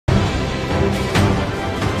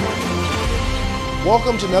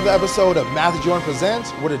Welcome to another episode of Matthew Jordan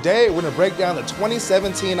Presents, where today we're going to break down the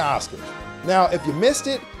 2017 Oscars. Now, if you missed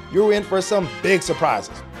it, you were in for some big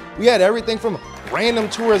surprises. We had everything from random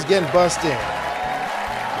tourists getting bussed in,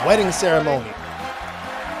 wedding ceremony.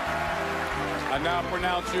 I now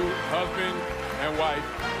pronounce you husband and wife.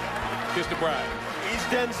 Kiss the bride. He's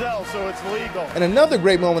Denzel, so it's legal. And another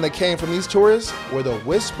great moment that came from these tourists were the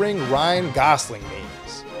whispering Ryan Gosling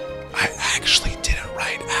memes. I actually didn't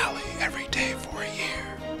write Allie every day for a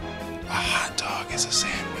year. A hot dog is a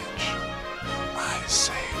sandwich. I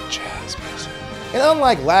say jazz music. And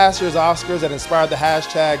unlike last year's Oscars that inspired the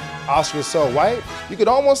hashtag Oscars So White, you could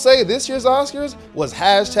almost say this year's Oscars was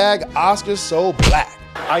hashtag Oscars So Black.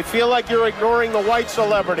 I feel like you're ignoring the white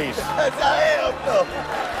celebrities. Yes, I am,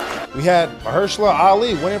 though. We had Mahershala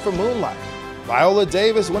Ali winning for Moonlight, Viola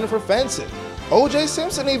Davis winning for Fences, O.J.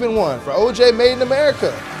 Simpson even won for O.J. Made in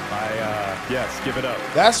America. Yes, give it up.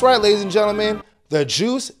 That's right, ladies and gentlemen, the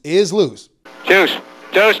juice is loose. Juice,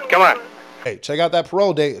 come on. Hey, check out that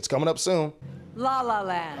parole date, it's coming up soon. La La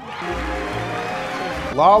Land.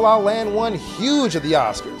 La La Land won huge at the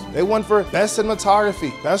Oscars. They won for Best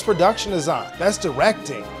Cinematography, Best Production Design, Best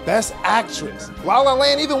Directing, Best Actress. La La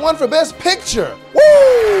Land even won for Best Picture.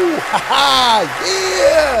 Woo!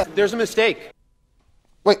 Ha-ha! Yeah! There's a mistake.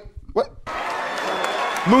 Wait, what?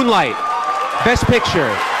 Moonlight, Best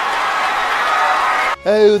Picture.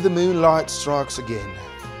 Oh, the moonlight strikes again.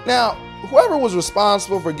 Now, whoever was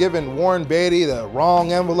responsible for giving Warren Beatty the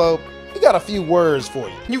wrong envelope, he got a few words for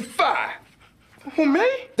you. You five. Who, me?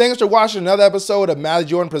 Thanks for watching another episode of Matthew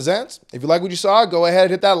Jordan Presents. If you like what you saw, go ahead and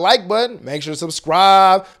hit that like button. Make sure to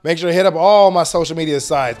subscribe. Make sure to hit up all my social media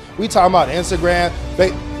sites. We talking about Instagram,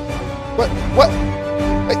 What?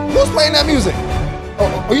 Hey, who's playing that music?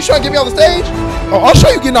 Oh, are you trying to get me off the stage? Oh, I'll show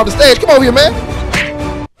you getting off the stage. Come over here, man.